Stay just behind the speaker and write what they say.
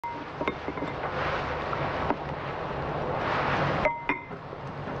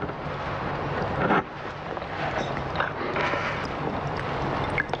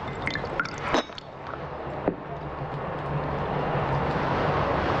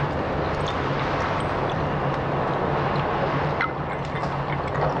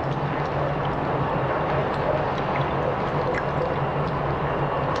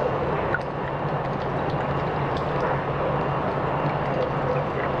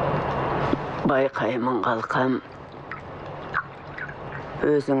Байқаймын қалқам,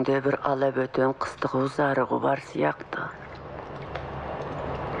 өзіңде бір алап өтен қыстығы зарығы бар сияқты.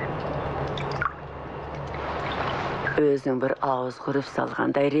 Өзің бір ауыз құрып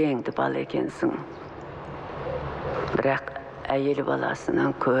салғандай реңді бал екенсің. Бірақ әйел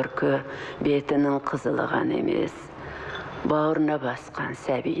баласының көркі бетінің қызылыған емес, бауырына басқан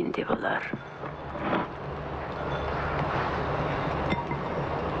сәбейінде болар.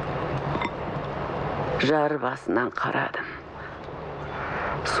 Жар басынан қарадым.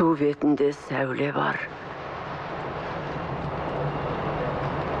 Су бетінде сәуле бар.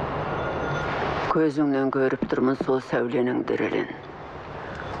 Көзіңнен көріп тұрмын сол сәуленің дірілін.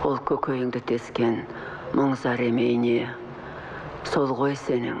 Ол көкөйіңді тескен мұңзар емейне. Сол ғой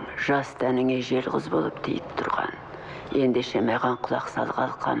сенің жас тәніңе желғыз болып тиіп тұрған. Ендеше маған құлақ сал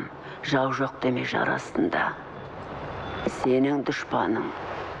қалқам, жау жоқ деме жар астында. Сенің дұшпаның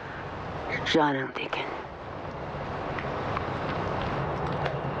жаның деген.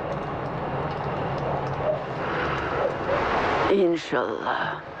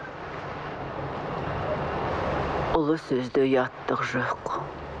 Иншалла. Ұлы сөзді яттық жоқ.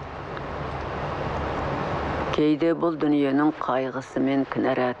 Кейде бұл дүниенің қайғысы мен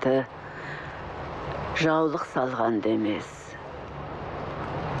кінәрәті жаулық салған демес.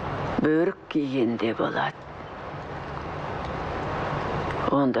 Бөрік кигенде болады.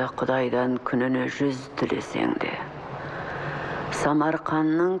 Онда Құдайдан күніне 100 тілесең де.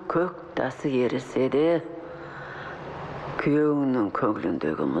 Самарқанның көк тасы ерісе де, күйеуіңнің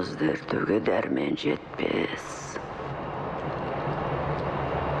көңліндегі мұзды ертуге дәрмен жетпес.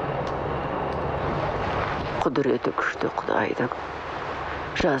 Құдіреті күшті Құдайдың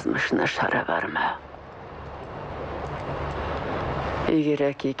жазмышына шара барма. Егер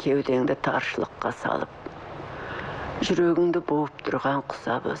әке кеудеңді таршылыққа салып, жүрегіңді буып тұрған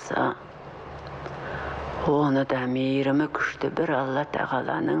құса болса, оны да мейірімі күшті бір Алла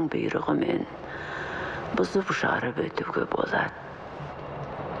тағаланың бұйрығымен бұзып жарып өтуге болады.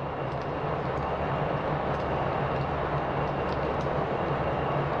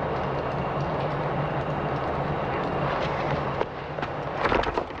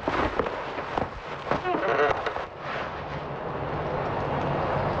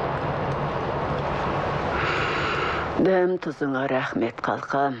 Дәм тұзыңа рахмет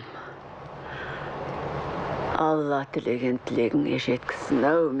қалқам. Алла тілеген тілегіңе жеткісін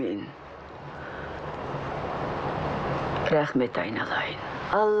әумин. Рахмет айналайын.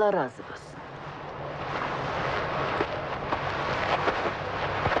 Алла разы болсын.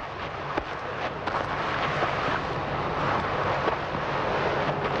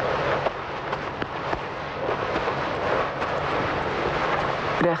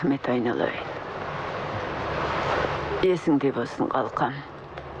 Рахмет айналайын. Есіңде болсын қалқам.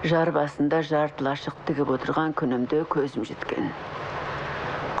 Жар басында жартылашық тігіп отырған күнімді көзім жеткен.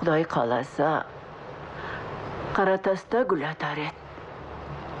 Құдай қаласа, Қаратаста гүл атар ед.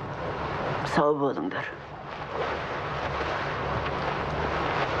 Сау болыңдар.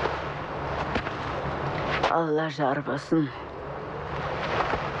 Алла жар болсын.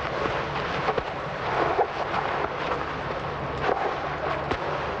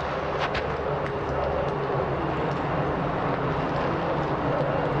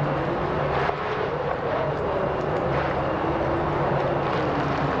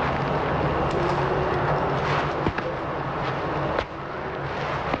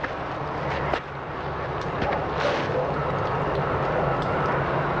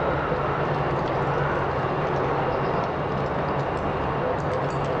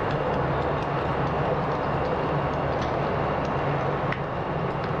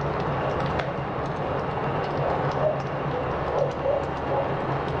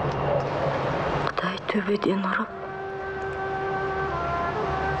 Төбеден ұрып,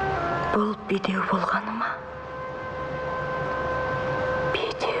 бұл бедеу болғаны ма?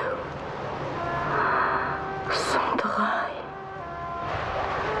 Бедеу. Сұмдық-ай.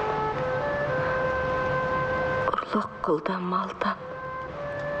 Ұрлық қылда мал тап,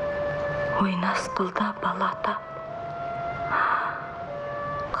 ойнас қылда бала тап.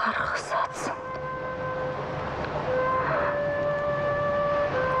 Қарғыс атсын.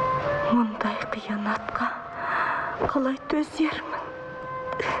 Мұндай қиянатқа қалай төзермін?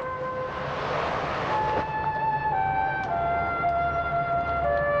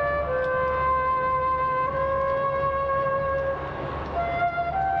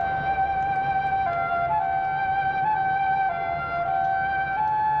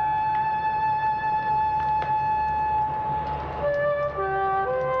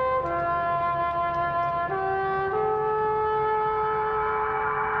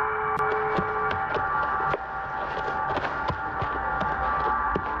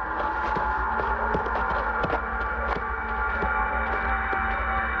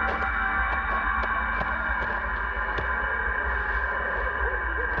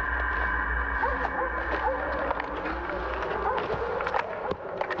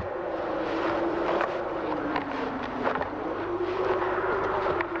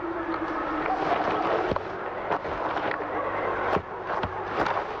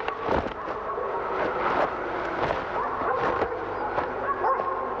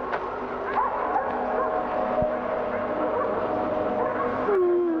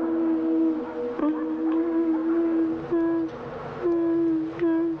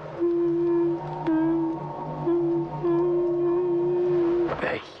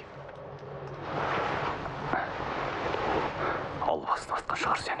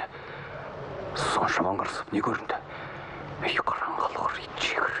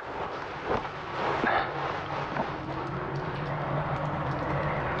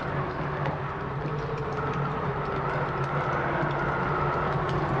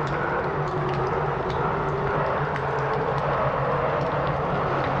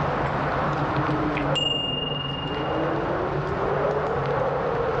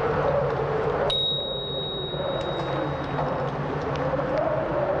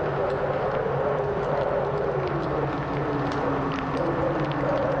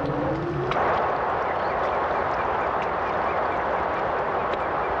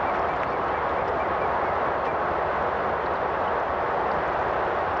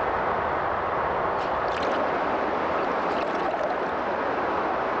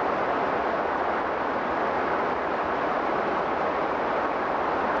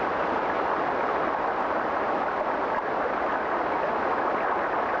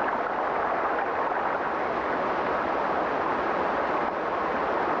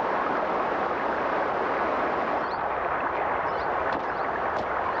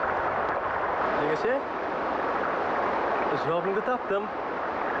 жеңеше. Жауабыңды таптым.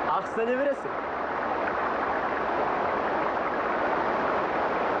 Ақысына не бересің?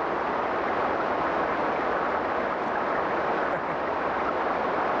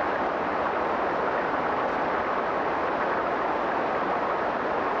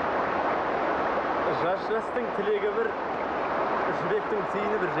 Жастың тілегі бір, жүректің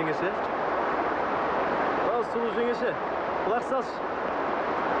тиіні бір жеңеше. Ал сұлу жеңеше, бұлар салшы.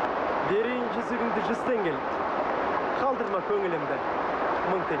 Берейін жүзігіңді 100 теңгелік. Қалдырма көңілімді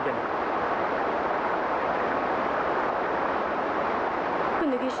 1000 теңгелік.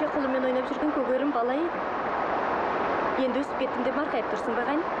 Күні кеше құлымен ойнап жүрген көгерім бала еді. Енді өсіп кеттім деп марқайып тұрсың ба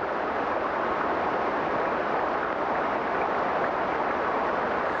қайын?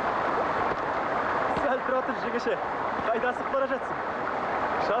 Тұра тұр жеңеше, қайда асып бара жатсың?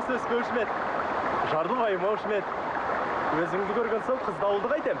 Жас өспеуші ме еді? Жарды байымаушы ме еді? Өзіңді көрген соң қыз дауылды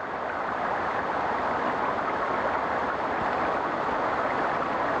қайтем?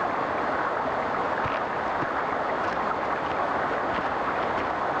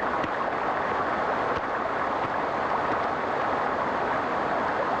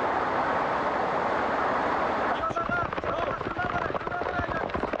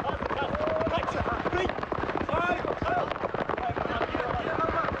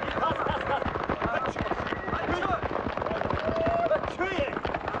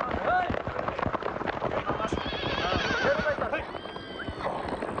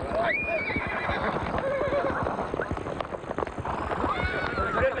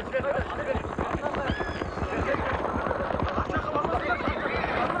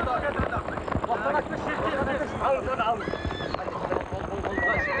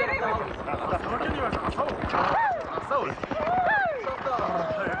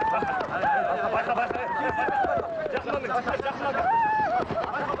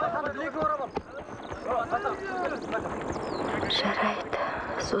 Жарайды,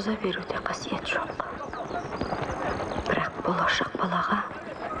 соза беруде қасиет жоқ. Бірақ болашақ балаға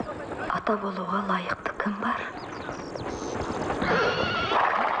ата болуға лайықты кім бар?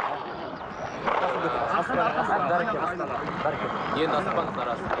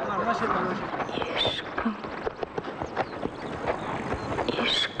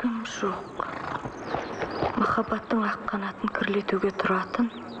 Ешкім жоқ. Махаббаттың ақ қанатын кірлетуге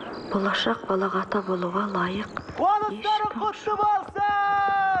тұратын, болашақ балаға ата болуға лайық. Қоныстары құтты болсын!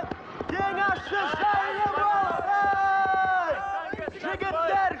 Ең ашы жайлы болсын!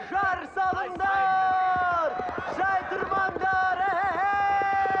 Жігіттер жар салыңдар! Жай тұрмаңдар!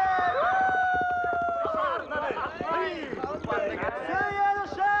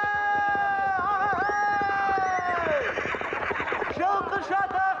 Сүйелші! Жылқы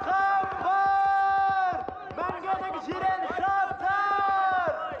шатақам бар! Мәңгенің жирен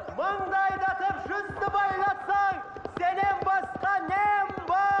шаптар! Маңдайдатып жүзді байлатсаң, сенен басқа нем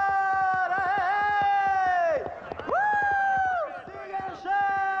бар? Сүйенші!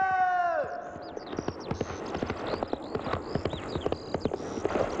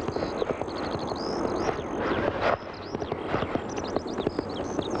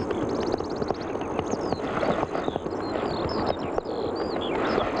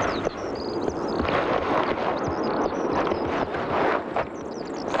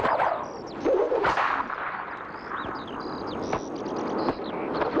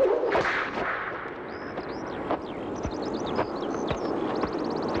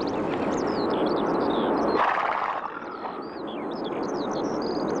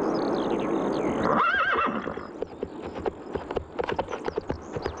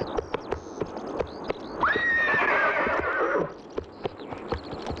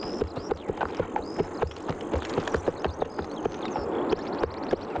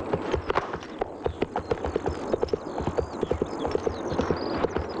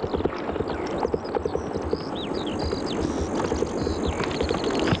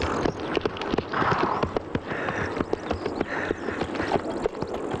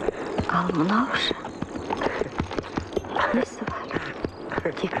 Ал мынаушы, несі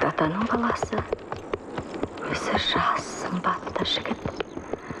бар? Тек атаның баласы, өзі жас сымбатты жігіт.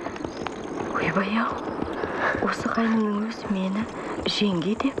 Ойбай-ау, осы қайныңның өзі мені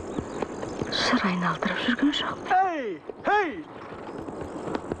жеңге деп шыр айналдырып жүрген жоқ. Хей!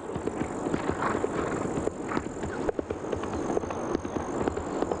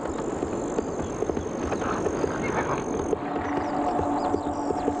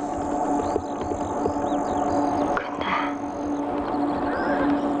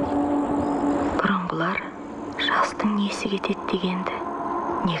 Жастың несі кетеді дегенді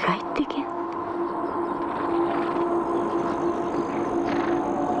неге айтты екен?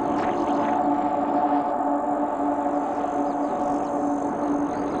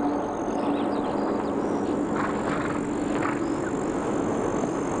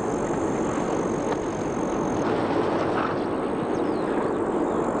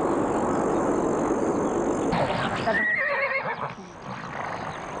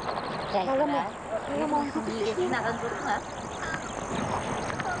 жинаған жоқсың, а?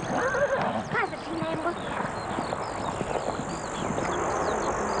 Қазір жинайын ғой.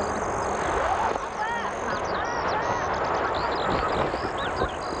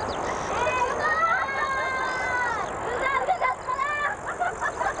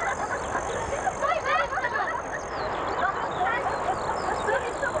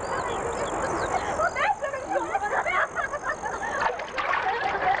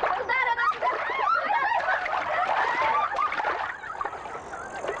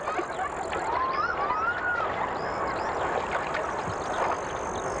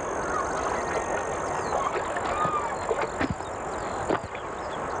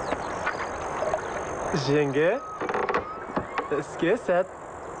 Жеңге, іске сәт.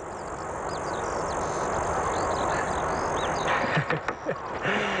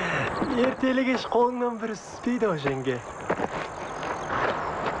 Ертелі кеш қолыңнан бір үспейді о, жеңге.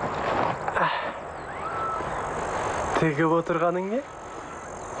 Тігіп отырғаның не?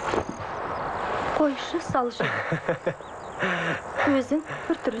 Қойшы, салшы. Өзің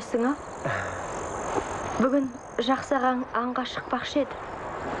бір түрлісің, а? Бүгін жақсаған аңға шықпақшы еді.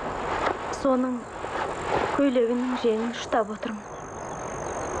 Соның көйлегінің жеңін ұштап отырмын.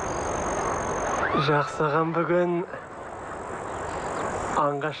 Жақсаған бүгін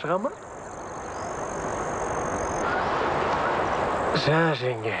аңға шыға ма? Жа,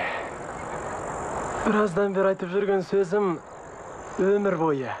 жеңге. Біраздан бері айтып жүрген сөзім өмір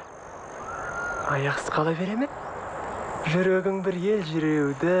бойы. Аяқсыз қала бере ме? Жүрегің бір ел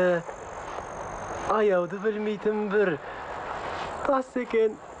жүреуді, аяуды білмейтін бір тас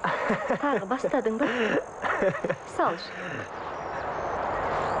екен. Тағы бастадың ба? Салшы.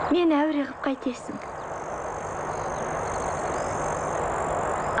 Мен әуре қып қайтесің.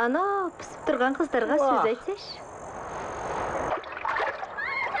 Ана, пісіп тұрған қыздарға сөз айтсаш.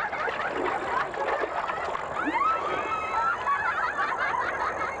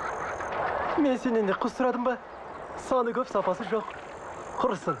 Мен сенен де құс сұрадым ба? Саны көп, сапасы жоқ.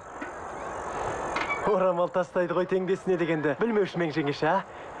 Құрысын. Орамал тастайды ғой теңдесіне дегенді білмеуші мен жеңеше, а?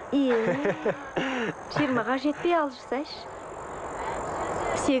 20-ға жетпей алжысаш.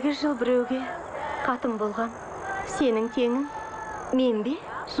 8 жыл біреуге қатын болған. Сенің теңің мен бе?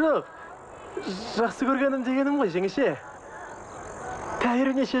 Жоқ, жақсы көргенім дегенім ғой, жеңеше.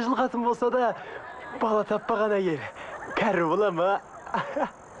 Тәйірі неше жыл қатын болса да, бала таппаған әйел. Кәрі бола ма?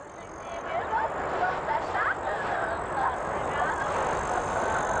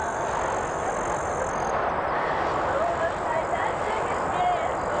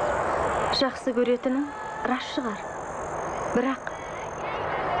 Жақсы көретінің рас шығар. Бірақ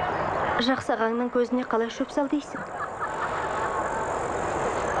жақсағаңның көзіне қалай шөп сал дейсің?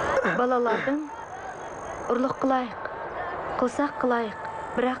 Балалардың ұрлық қылайық, қылсақ қылайық.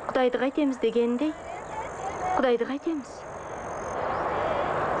 Бірақ Құдайды қайтеміз дегендей, Құдайды қайтеміз.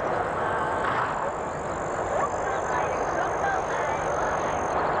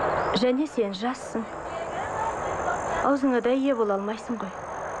 Және сен жассың. Аузыңа да ие бола алмайсың ғой.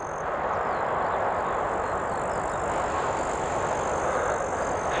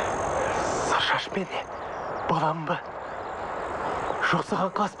 Мене балам ба? Жоқ саған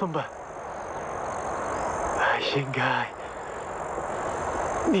қаспын ба? Ай, жеңге-ай.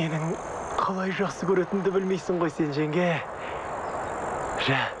 Менің қалай жақсы көретінді білмейсің ғой сен, жеңге.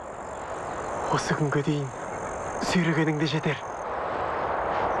 Жа, осы күнге дейін сүйрегеніңде жетер.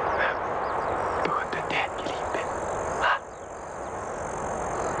 Бүгін түнде келейін бе?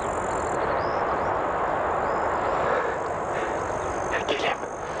 Келем.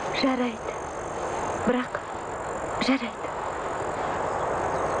 Жарайды. Бірақ, жарайды.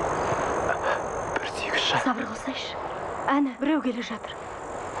 Бір сүйгіш жат. Сабыр қылсайшы. Әні, біреу келе жатыр.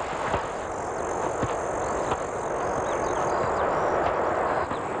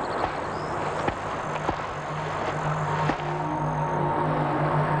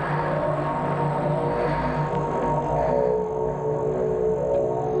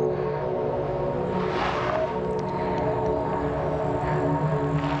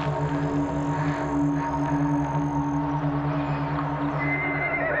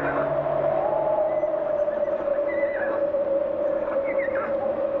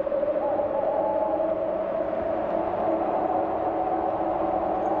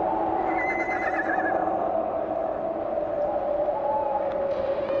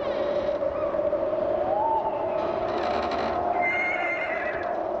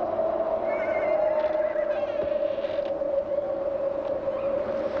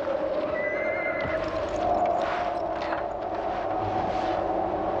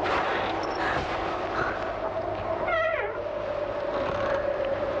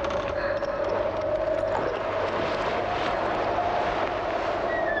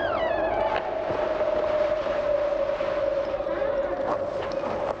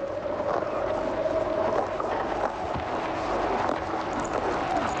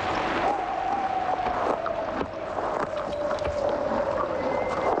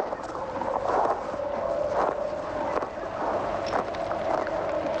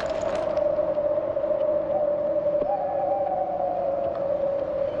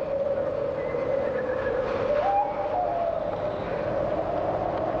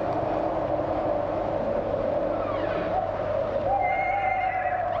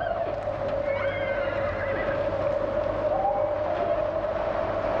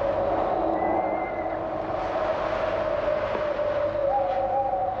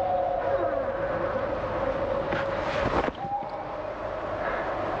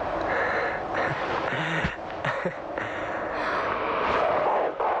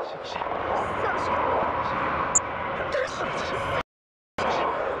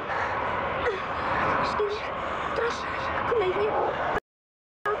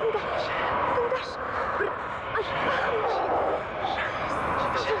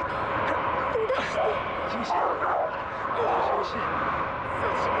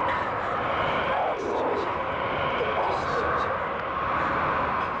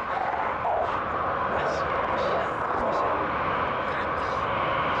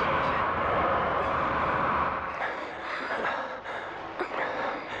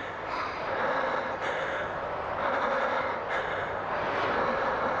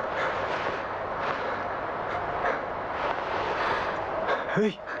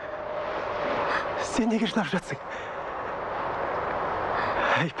 Өй, сен неге жылап жатсың?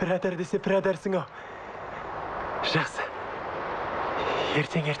 Пірадар десе пірадарсың ау. Жақсы.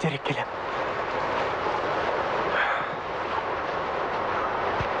 Ертең ертерек келем.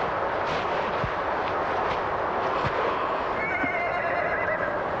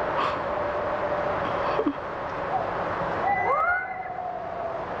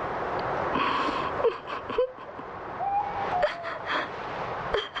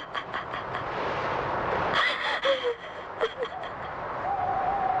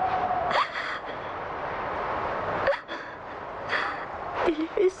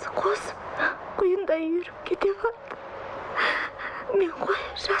 Елемесі қосып, құйындай үйіріп кете барды. Мен қой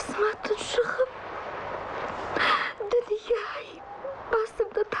жасыма тұншығып. Дүние-ай,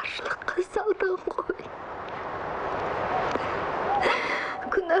 басымды таршылыққа салдың ғой.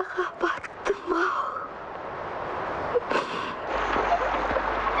 Күнәға баттым ау.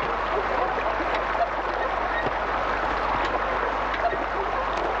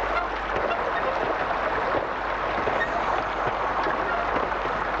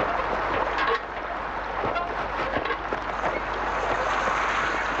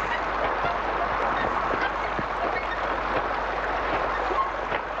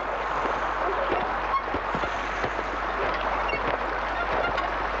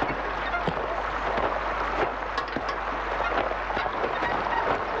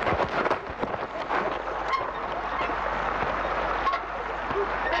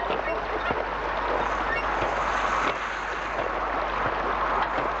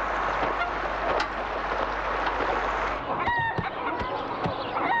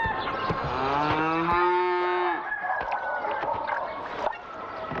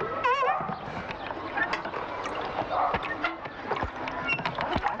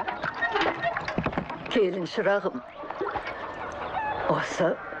 Келін шырағым, осы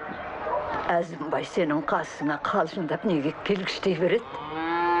Әзімбай сенің қасыңа қалжыңдап неге келгіштей береді?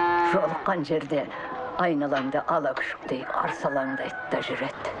 Жолыққан жерде айналаңда ала күшіктей арсалаңдайды да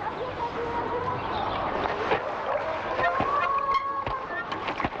жүреді.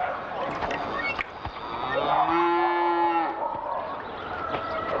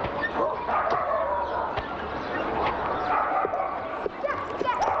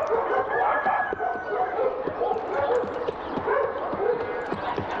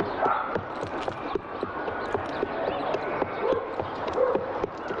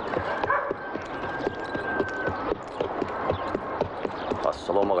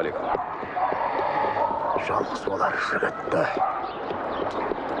 Ассалаумағалейкум. Жалғыз болар жігітті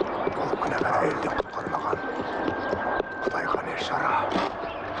бұл күнәға әйелден құтқармаған Құдайға не шара?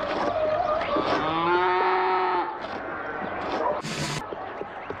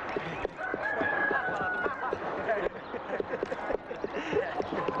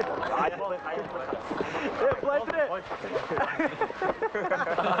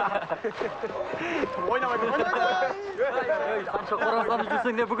 Қанша қоразданып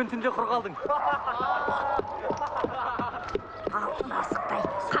жүрсең де бүгін түнде құр қалдың. Алтын асықтай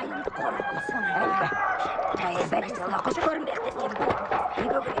сайынды қолы болсын әлгі. Бәрі сала қыш көрінбек десем бұл.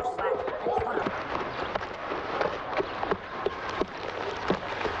 Неге көресіз?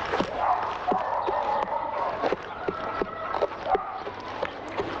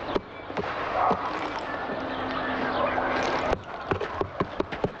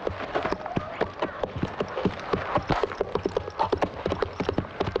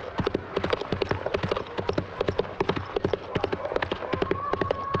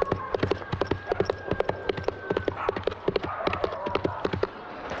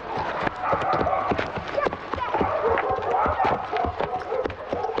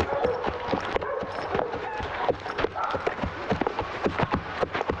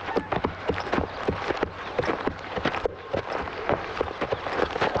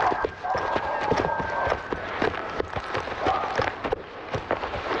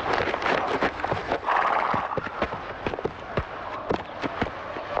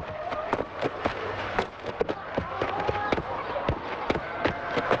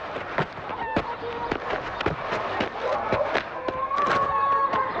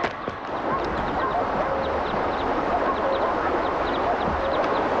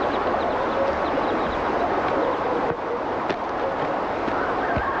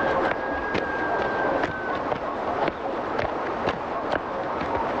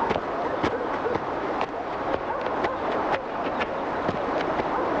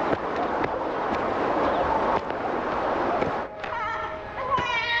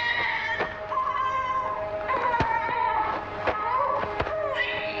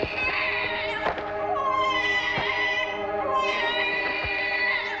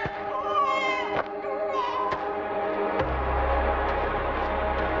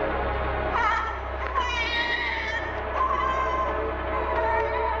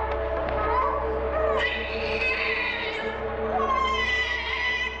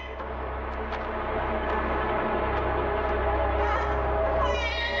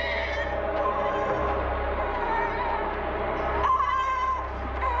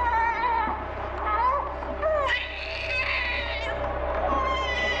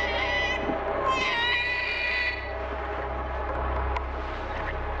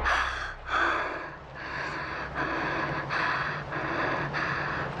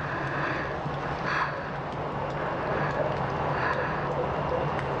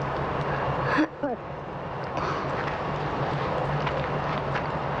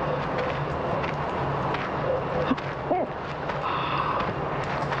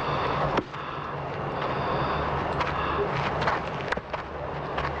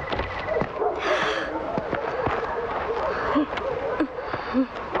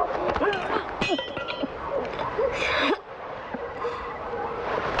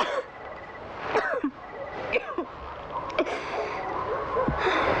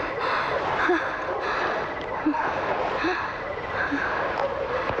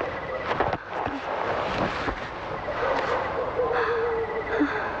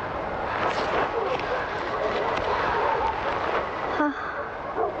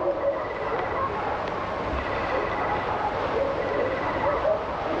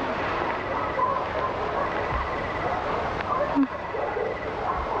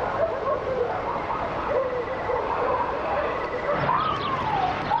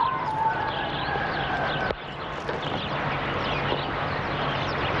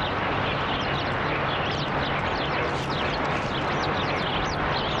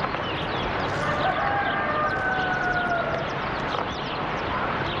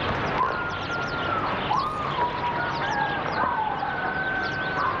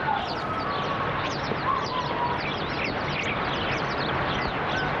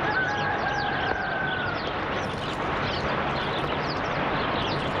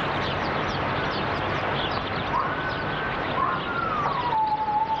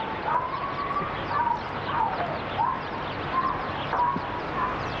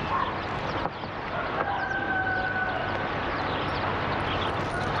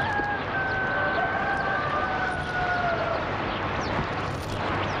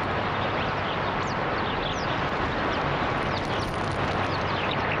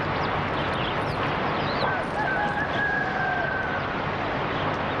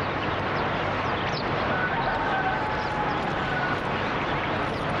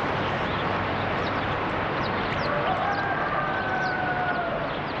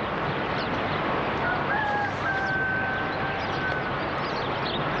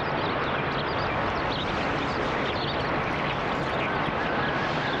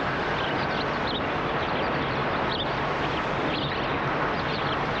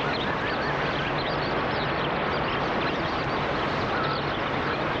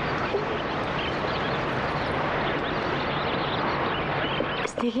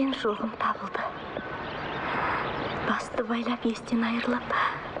 іздеген жоғым табылды. Басты байлап естен айырылып,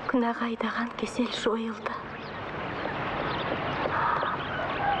 күнәға айдаған кесел жойылды.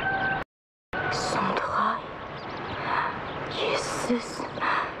 Сұмдық-ай, ессіз.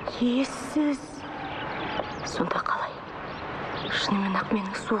 Сонда қалай? Шынымен-ақ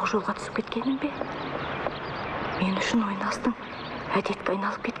менің суық жолға түсіп кеткенім бе? Мен үшін ойнастың әдетке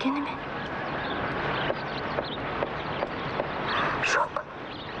айналып кеткені ме? Жоқ.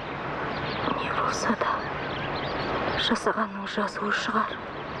 Не болса да жасағанның жазуы шығар.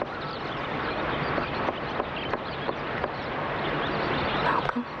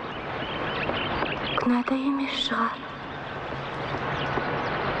 Мүмкін күнәда емес шығар.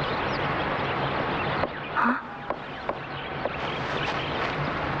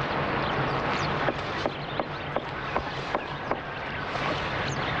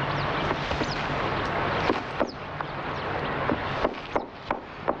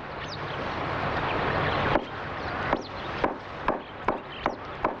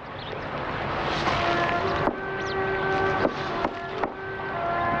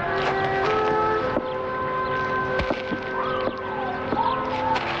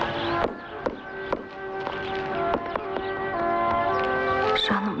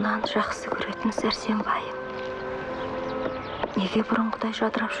 Жақсы көретін сәрсенбайым. Неге бұрынғыдай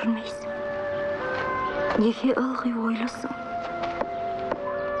жадырап жүрмейсің? Неге ылғи ойлысың?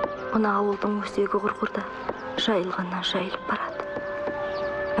 Мына ауылдың өсегі құрғырда жайылғаннан жайылып барады.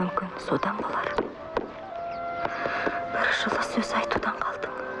 Мүмкін содан болар. Бір жылы сөз айтудан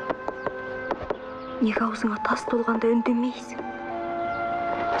қалдың. Неге аузыңа тас толғанда үндемейсің?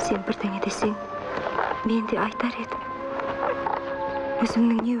 Сен бірдеңе десең, мен де айтар едім.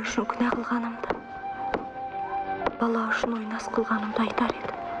 Өзімнің не үшін күнә қылғанымды, бала үшін ойнас қылғанымды айтар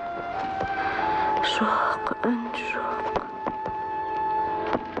едім. Жоқ, үн жоқ.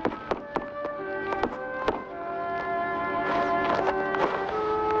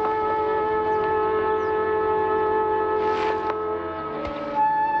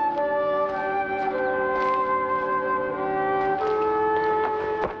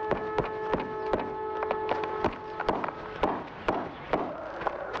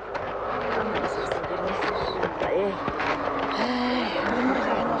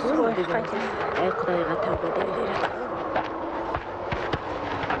 Құдайға тәубе етейік.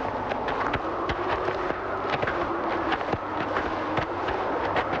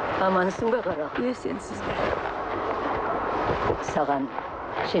 Амансың ба, қарағым? Есенсіз бе? Саған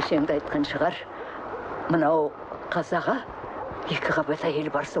шешеңді айтқан шығар. Мынау қазаға екі қабат әйел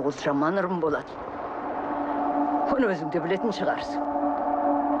барса, ол жаман ырым болады. Оны өзің де білетін шығарсың.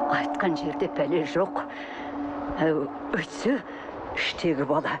 Айтқан жерде пәле жоқ. Өйтсе, іштегі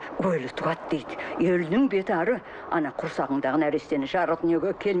бала өлі туады дейді. Елінің беті ары, ана құрсағыңдағы нәрестені жарық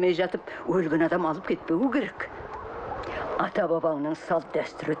дүниеге келмей жатып, өлген адам алып кетпеу керек. Ата-бабаңның салт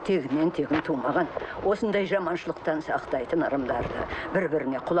дәстүрі тегінен тегін тумаған. Осындай жаманшылықтан сақтайтын ырымдарды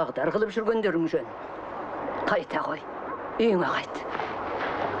бір-біріне құлағдар қылып жүргендерің жөн. Қайта қой, үйіңе қайт.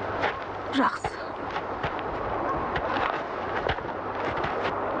 Жақсы.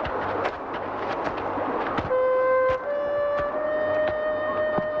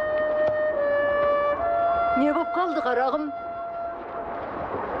 Не болып қалды, қарағым?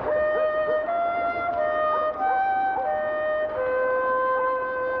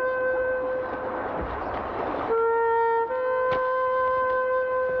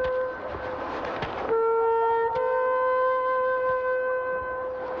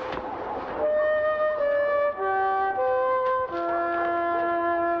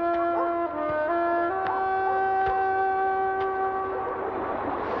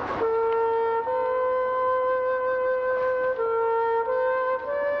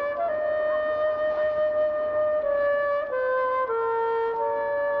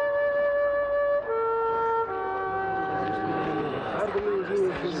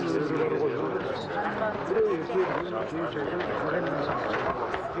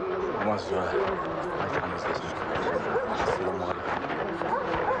 Амансыз ба? Айтқаныңыз келсін.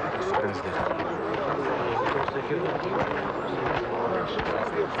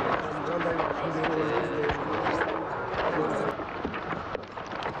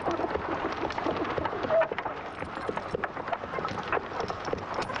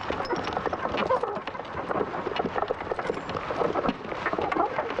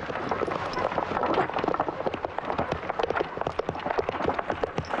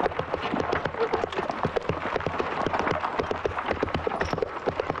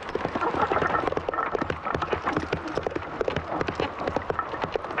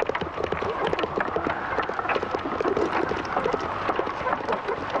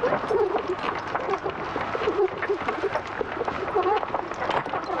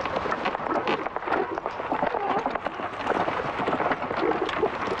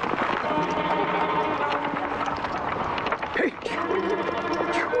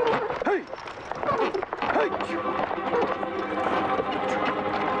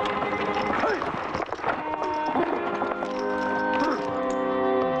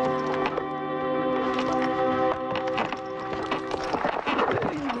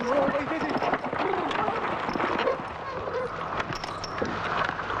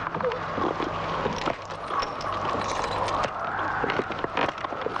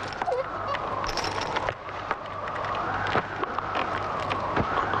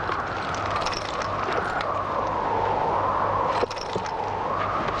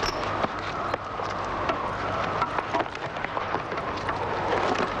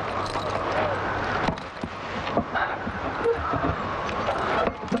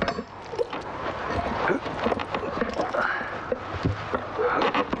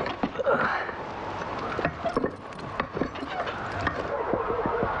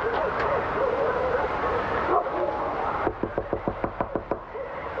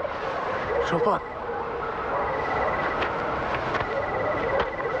 Шолпан.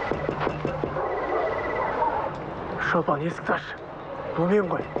 Шолпан, есікті аш. Бұл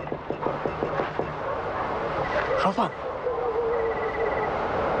мен ғой. Шолпан.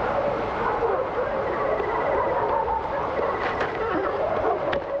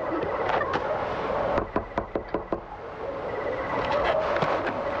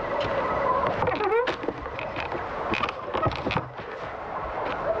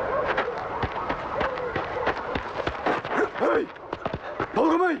 Ей!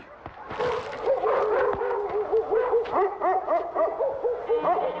 Болғымай!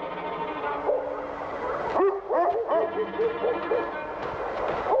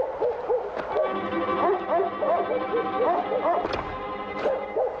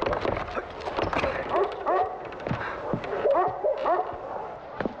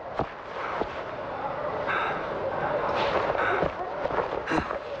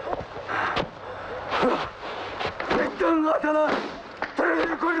 Еттің атана!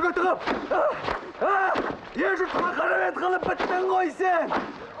 Түрі көзге тұғып! Ежұртқа қарабет қылып біттің ғой сен!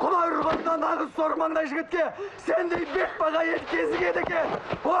 Құдай ұрғанда нағыз сормаңдай жігітке сендей бек баға ет кезігеді екен!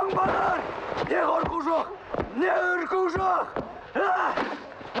 Оңбағар! Не қорқу жоқ, не үрку жоқ!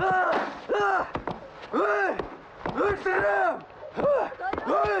 Өлтірем!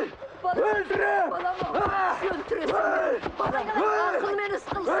 Өлтірем!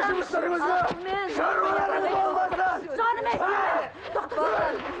 Өшімістіріңізді! Шаруаларыңыз болмасын!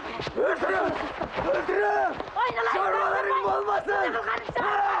 Өлтірем! Өлтірем! Шаруаларың болмасын!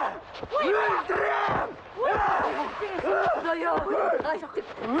 Өлтірем!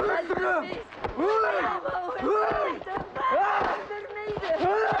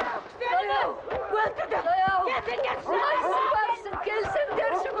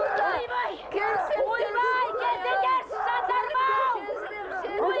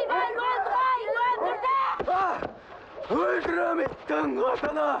 Öldürem ettin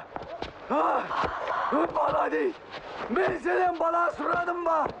atana! Bala değil! Ben senden bala suradım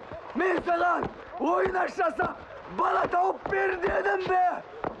ba! Ben sana oyun aşağısa bala tavuk ver dedim be!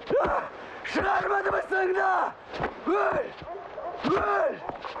 Çıkarmadı mısın da? Öl! Öl!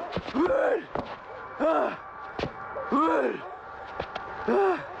 Öl! Öl! Öl!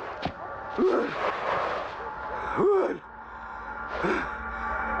 Öl!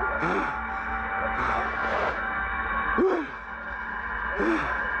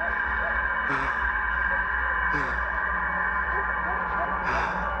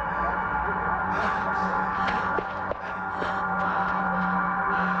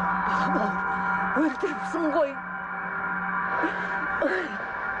 Öldürüpsün koy.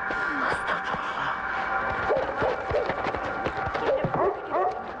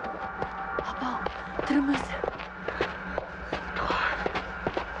 Apa, tırmız.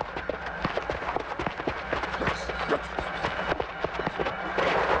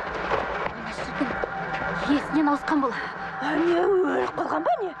 Есінен ауысқан бол. Не өліп қалған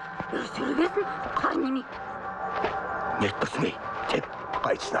ба не? Сөйле берсін, қарын емей. Не тұрсын ей? Теп,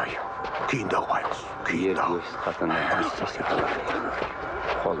 қайтсын ай. Күйіндегі байқұс, күйіндегі. Өз қатыны істесе қалар.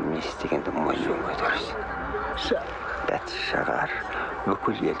 Қолым не істегенді мойнын көтерсін. Бәт шығар,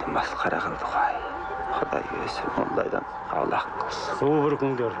 бүкіл елді масқара қылды ғой. Құдай өзі мұндайдан аулақ қылсын. Су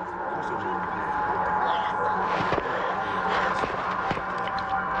бүркіңдер.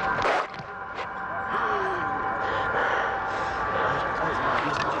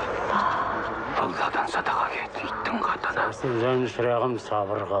 Алладан садаға кет, иттің қатыны. Сен шырағым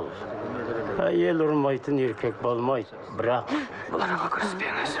сабыр қал. Әйел ұрмайтын еркек болмайды, бірақ... Бұларға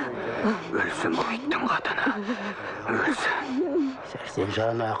кіріспеңіз. Өлсін бұл иттің қатыны. Өлсін. Сәрсен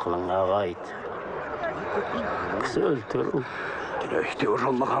жаны ақылыңа қайт. Кісі өлтіру. Дүниеде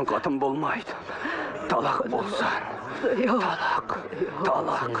ұрылмаған қатын болмайды. Талақ болсан. Талақ.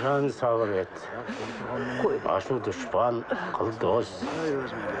 Талақ. Сен жаны сабыр ет. Ашу дұшпан, қыл дос.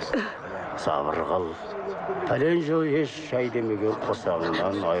 Сабыр қыл. Пәлен жыл еш шай демеген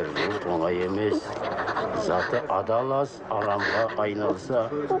қосағынан айырылу оңай емес. Заты адалас арамға айналса,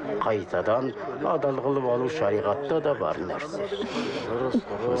 қайтадан адал қылып алу шариғатта да бар нәрсе.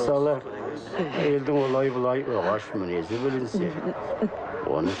 Мысалы, елдің олай-бұлай оғаш мінезі білінсе,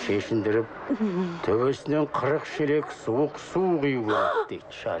 оны шешіндіріп, төбесінен 40 шелек суық су құю керек дейді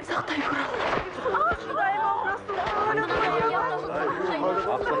шариғат.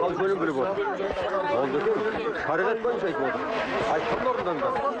 Ақсақал бөлім біліп отыр. Ол дұрыс. Шариғат бойынша айтып отыр. Айтқан орындан да.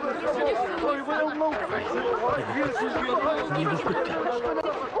 Не болып кетті?